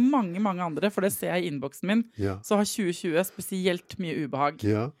 og inni mange, mange andre, for det ser jeg i innboksen min, så har 2020 spesielt mye ubehag.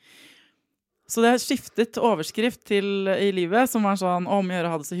 Ja. Så det har skiftet overskrift i livet, som var sånn, om å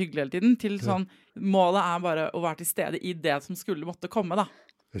gjøre å ha det så hyggelig hele tiden, til sånn, målet er bare å være til stede i det som skulle måtte komme, da.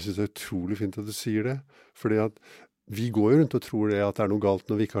 Jeg synes det er utrolig fint at du sier det, fordi at vi går jo rundt og tror det at det er noe galt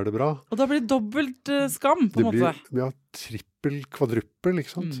når vi ikke har det bra. Og da blir det dobbelt skam, på en måte. Ja, trippel, kvadruppel,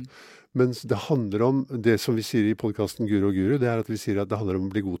 ikke sant? Mens det handler om, det som vi sier i podcasten Guru og Guru, det er at vi sier at det handler om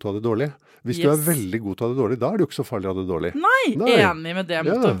å bli god til å ha det dårlig. Hvis du er veldig god til å ha det dårlig, da er det jo ikke så farlig å ha det dårlig. Nei. Enig med det,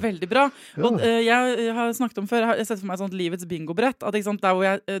 måtte veldig bra. Og jeg har snakket om før, jeg har sett for meg et sånt livets bingobrett, at ikke sant, der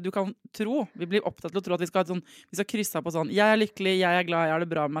hvor du kan tro, vi blir opptatt til å tro at vi skal ha et sånn, vi skal krysse på sånn, jeg er lykkelig, jeg er glad, jeg har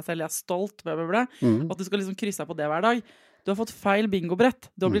det bra med meg selv, jeg er stolt, og at du skal liksom krysse på det hver dag. Du har fått feil bingobrett,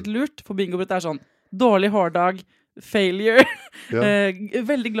 du har blitt lurt, for bingobrett er sånn, dårlig hårdag, failure,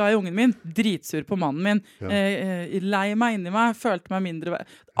 veldig glad i ungen min, dritsur på mannen min, lei meg inni meg, følte meg mindre,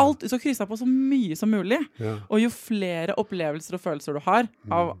 alt, så krysset på så mye som mulig, og jo flere opplevelser og følelser du har,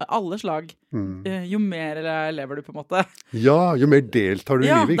 av alle slag, jo mer lever du på en måte. Ja, jo mer deltar du i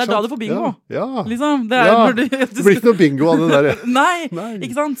livet, ikke sant? Ja, det er da du får bingo. Ja. Liksom, det er når det blir ikke noe bingo av det der. Nei,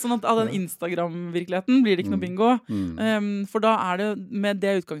 ikke sant? Sånn at av den Instagram-virkeligheten blir det ikke noe bingo. For da er det, med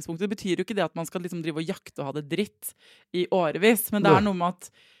det utgangspunktet, det betyr jo ikke det at man skal liksom drive og jakte og ha det dritt i årevis, men det er noe med at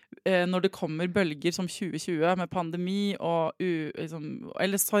når det kommer bølger som 2020 med pandemi og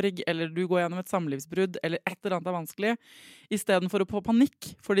eller sorg, eller du går gjennom et samlivsbrudd, eller et eller annet er vanskelig, i stedet for å få panikk,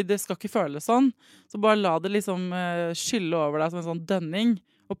 fordi det skal ikke føles sånn, så bare la det liksom skylle over deg som en sånn dønning,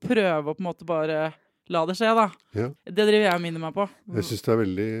 og prøve å på en måte bare la det skje da. Ja. Det driver jeg og minner meg på. Jeg synes det er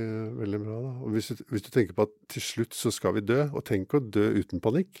veldig, veldig bra da. Og hvis du tenker på at til slutt så skal vi dø, og tenk å dø uten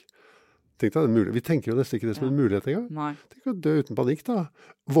panikk. Tenk deg, vi tenker jo nesten ikke det som en mulighet engang. Nei. Tenk å dø uten panikk da.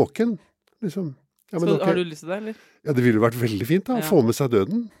 Våken, liksom. Ja, så har du lyst til det, eller? Ja, det ville vært veldig fint da, å få med seg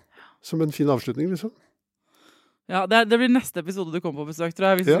døden. Som en fin avslutning, liksom. Ja, det blir neste episode du kommer på besøk,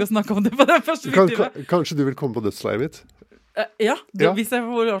 tror jeg, hvis vi skal snakke om det på den perspektivet. Kanskje du vil komme på dødsleiet mitt? Hvis jeg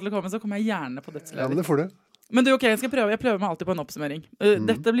får lov til å komme, så kommer jeg gjerne på dødsleiet. Ja, men det får du. Men du, ok, jeg prøver meg alltid på en oppsummering.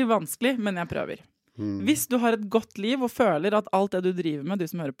 Dette blir vanskelig, men jeg prøver. Hvis du har et godt liv og føler at alt det du driver med, du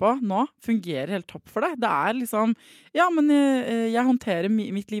som hører på nå, fungerer helt topp for deg. Det liksom, ja, men jeg håndterer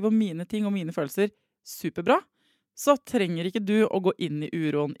mitt liv og mine ting og mine følelser superbra. Så trenger ikke du å gå inn i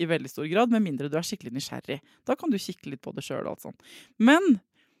uroen i veldig stor grad, med mindre du skikkelig nysgjerrig. Da kan du kikke litt på det selv og alt sånt. Men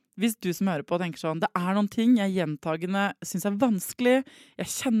hvis du som hører på tenker sånn, det noen ting jeg gjentagende synes vanskelig,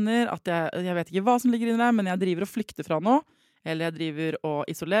 jeg kjenner at jeg vet ikke hva som ligger inni deg, men jeg driver og flykter fra noe, eller jeg driver og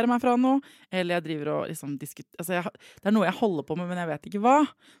isolerer meg fra noe, eller jeg driver og liksom det noe jeg holder på med, men jeg vet ikke hva.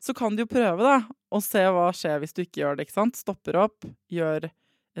 Så kan du jo prøve da, og se hva skjer hvis du ikke gjør det, ikke sant? Stopper opp, gjør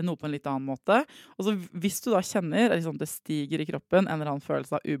noe på en litt annen måte. Og så hvis du da kjenner liksom, det stiger i kroppen, en eller annen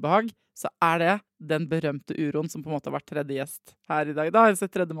følelse av ubehag, så det den berømte uroen som på en måte har vært tredje gjest her i dag. Da har jeg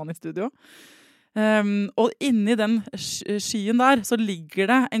sett tredje mann i studio. Og inni den skyen der, så ligger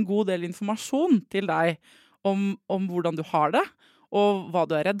det en god del informasjon til deg, om hvordan du har det, og hva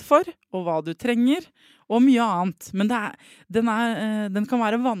du redd for, og hva du trenger, og mye annet. Men den kan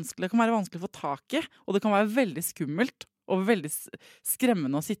være vanskelig, å få tak i, og det kan være veldig skummelt, og veldig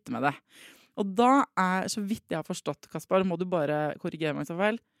skremmende å sitte med det. Og da så vidt jeg har forstått, Kaspar, må du bare korrigere meg så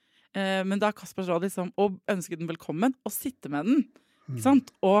feil, men da Kaspars råd liksom, å ønske den velkommen, og sitte med den. Ikke sant?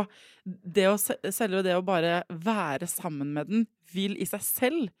 Og selve det å bare være sammen med den, vil i seg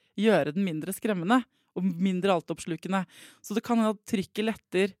selv gjøre den mindre skremmende, og mindre altoppslukende. Så det kan hende at trykket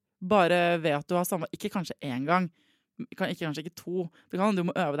letter bare ved at du har samme, ikke kanskje en gang, kanskje ikke to, det kan hende du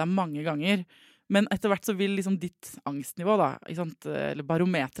må øve deg mange ganger, men etter hvert så vil liksom ditt angstnivå da, ikke sant? Eller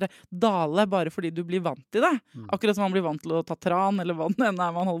barometret dale bare fordi du blir vant til det. Akkurat som man blir vant til å ta tran, eller hva det enn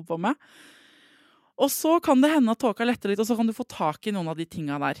man holder på med. Og så kan det hende at tåka letter litt, og så kan du få tak i noen av de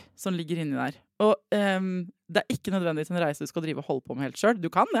tingene der, som ligger inni der. Og det ikke nødvendigvis en reise du skal drive og holde på med helt selv.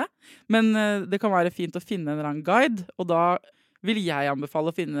 Du kan det, men det kan være fint å finne en eller annen guide, og da vil jeg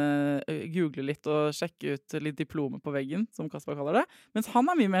anbefale å google litt og sjekke ut litt diplomer på veggen, som Kaspar kaller det. Mens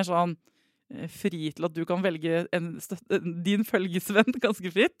han mye mer sånn fri til at du kan velge din følgesvenn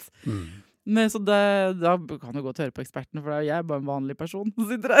ganske fritt. Men så da kan du gå og høre på ekspertene, for jeg bare en vanlig person som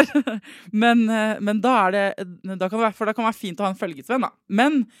sitter her. Men da kan det være fint å ha en følgesvenn da.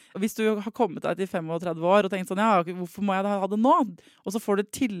 Men hvis du har kommet deg til 35 år og tenkt sånn, ja, hvorfor må jeg da ha det nå? Og så får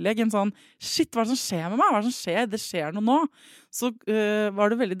du tillegg en sånn, shit, hva som skjer med meg? Hva som skjer? Det skjer noe nå. Så var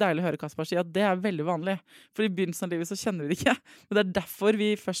det veldig deilig å høre Kaspar si at det veldig vanlig. For i begynnelsen av livet så kjenner vi det ikke. Men det derfor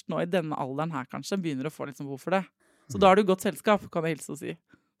vi først nå i denne alderen her kanskje begynner å få litt sånn behov for det. Så da har du godt selskap, kan jeg hilse å si.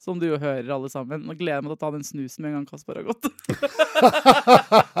 Som du jo hører alle sammen. Nå gleder jeg meg til å ta den snusen med en gang Kaspar har gått.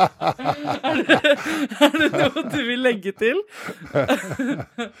 Er det noe du vil legge til?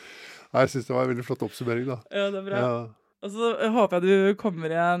 Nei, jeg synes det var en veldig flott oppsummering da. Ja, det bra. Ja. Og så håper jeg du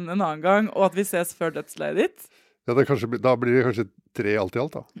kommer igjen en annen gang, og at vi ses før dødsleiet ditt. Ja, da blir det kanskje 3 alt i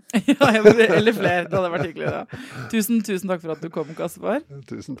alt da. Ja, eller flere. Det hadde vært hyggelig da. Tusen takk for at du kom, Kaspar.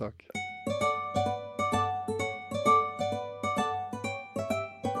 Tusen takk.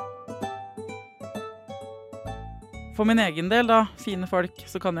 For min egen del da, fine folk,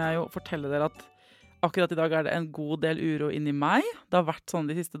 så kan jeg jo fortelle dere at akkurat i dag det en god del uro inni meg. Det har vært sånn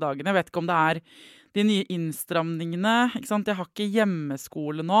de siste dagene. Jeg vet ikke om det de nye innstramningene, ikke sant? Jeg har ikke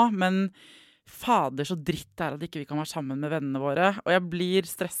hjemmeskole nå, men fader så dritt det at ikke vi kan være sammen med vennene våre. Og jeg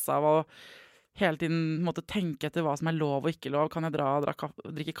blir stresset av å hele tiden måtte tenke etter hva som lov og ikke lov. Kan jeg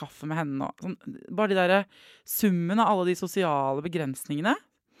drikke kaffe med henne? Og sånn. Bare de der summen av alle de sosiale begrensningene.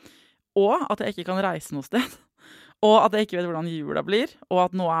 Og at jeg ikke kan reise noe sted. Og at jeg ikke vet hvordan jula blir, og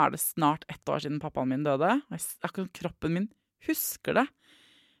at nå det snart 1 år siden pappaen min døde. Akkurat kroppen min husker det.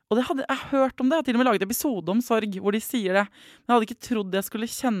 Og jeg hørt om det. Jeg har til og med laget episode om sorg, hvor de sier det. Men jeg hadde ikke trodd jeg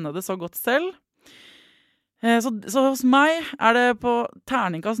skulle kjenne det så godt selv. Så hos meg det på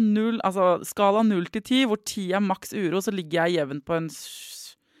terningkast 0, altså skala 0 til 10, hvor 10 maks uro, så ligger jeg jevnt på en...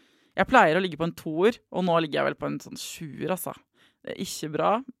 Jeg pleier å ligge på en 2-er, og nå ligger jeg vel på en sånn 7-er, altså. Det ikke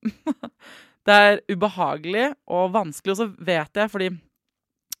bra. Det ubehagelig og vanskelig, og så vet jeg, fordi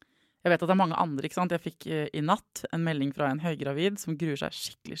jeg vet at det mange andre, ikke sant? Jeg fikk i natt en melding fra en høygravid som gruer seg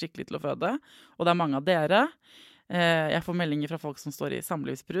skikkelig til å føde, og det mange av dere. Jeg får meldinger fra folk som står i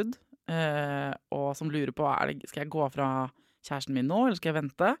samlivsbrudd, og som lurer på, skal jeg gå fra kjæresten min nå, eller skal jeg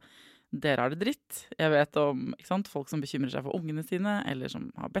vente? Dere det dritt. Jeg vet om, ikke sant? Folk som bekymrer seg for ungene sine, eller som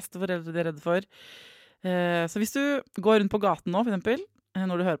har besteforeldre de redde for. Så hvis du går rundt på gaten nå, for eksempel,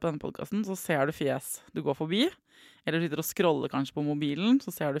 når du hører på denne podcasten, så ser du fjes du går forbi, eller du sitter og scroller kanskje på mobilen,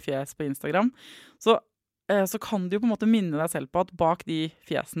 så ser du fjes på Instagram. Så kan du jo på en måte minne deg selv på at bak de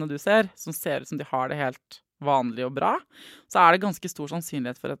fjesene du ser, som ser ut som de har det helt vanlig og bra, så er det ganske stor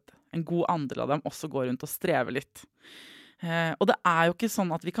sannsynlighet for at en god andel av dem også går rundt og strever litt. Og det er jo ikke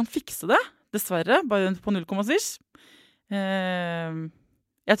sånn at vi kan fikse det, dessverre, bare på 0,6.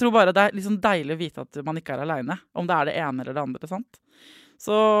 Jeg tror bare det er liksom deilig å vite at man ikke er alene, om det er det ene eller det andre, sant?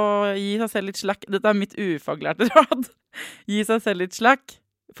 Så gi seg selv litt slack. Dette er mitt ufaglærte råd. Gi seg selv litt slack.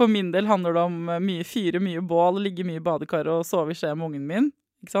 For min del handler det om fyre mye bål, ligge mye i badekar og sove i skje med ungen min.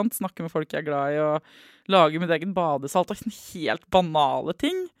 Ikke sant? Snakke med folk jeg er glad i og lage mitt eget badesalt og helt banale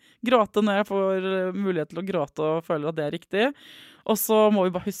ting. Gråte når jeg får mulighet til å gråte og føler at det er riktig. Og så må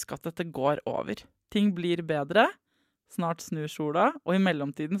vi bare huske at dette går over. Ting blir bedre. Snart snur sola, og i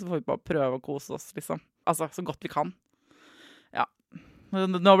mellomtiden så får vi bare prøve å kose oss, liksom. Altså, så godt vi kan. Ja.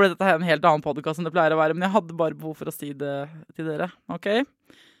 Nå ble dette her en helt annen podcast enn det pleier å være, men jeg hadde bare behov for å si det til dere, ok?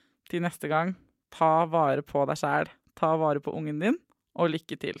 Til neste gang, ta vare på deg selv, ta vare på ungen din, og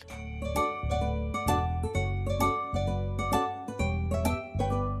lykke til.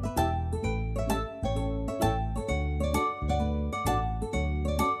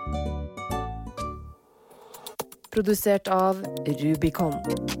 Produsert av Rubicon.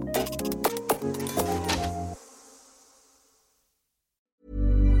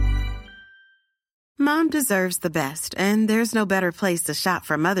 Mom deserves the best, and there's no better place to shop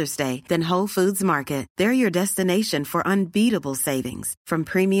for Mother's Day than Whole Foods Market. They're your destination for unbeatable savings, from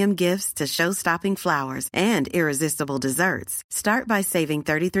premium gifts to show-stopping flowers and irresistible desserts. Start by saving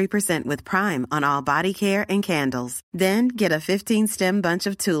 33% with Prime on all body care and candles. Then get a 15-stem bunch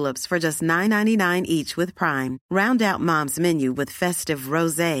of tulips for just $9.99 each with Prime. Round out Mom's menu with festive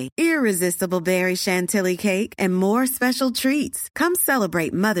rosé, irresistible berry chantilly cake, and more special treats. Come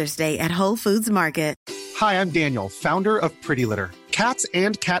celebrate Mother's Day at Whole Foods Market. Hi, I'm Daniel, founder of Pretty Litter. Cats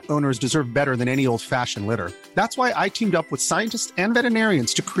and cat owners deserve better than any old-fashioned litter. That's why I teamed up with scientists and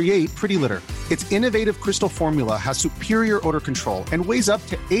veterinarians to create Pretty Litter. Its innovative crystal formula has superior odor control and weighs up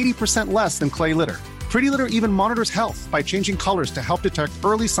to 80% less than clay litter. Pretty Litter even monitors health by changing colors to help detect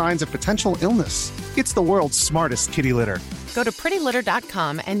early signs of potential illness. It's the world's smartest kitty litter. Go to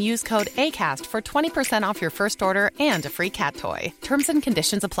prettylitter.com and use code ACAST for 20% off your first order and a free cat toy. Terms and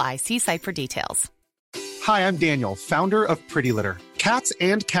conditions apply. See site for details. Hi, I'm Daniel, founder of Pretty Litter. Cats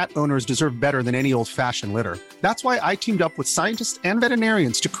and cat owners deserve better than any old-fashioned litter. That's why I teamed up with scientists and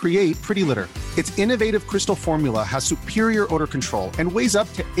veterinarians to create Pretty Litter. Its innovative crystal formula has superior odor control and weighs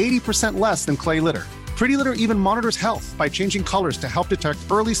up to 80% less than clay litter. Pretty Litter even monitors health by changing colors to help detect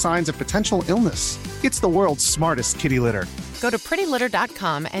early signs of potential illness. It's the world's smartest kitty litter. Go to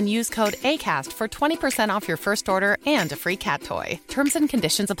prettylitter.com and use code ACAST for 20% off your first order and a free cat toy. Terms and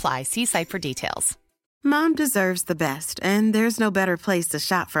conditions apply. See site for details. Mom deserves the best, and there's no better place to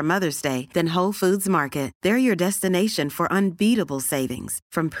shop for Mother's Day than Whole Foods Market. They're your destination for unbeatable savings,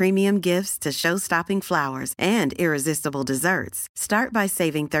 from premium gifts to show-stopping flowers and irresistible desserts. Start by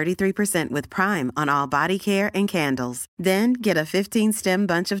saving 33% with Prime on all body care and candles. Then get a 15-stem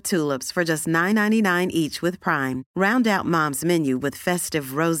bunch of tulips for just $9.99 each with Prime. Round out Mom's menu with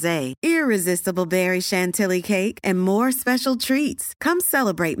festive rosé, irresistible berry chantilly cake, and more special treats. Come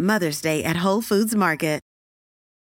celebrate Mother's Day at Whole Foods Market.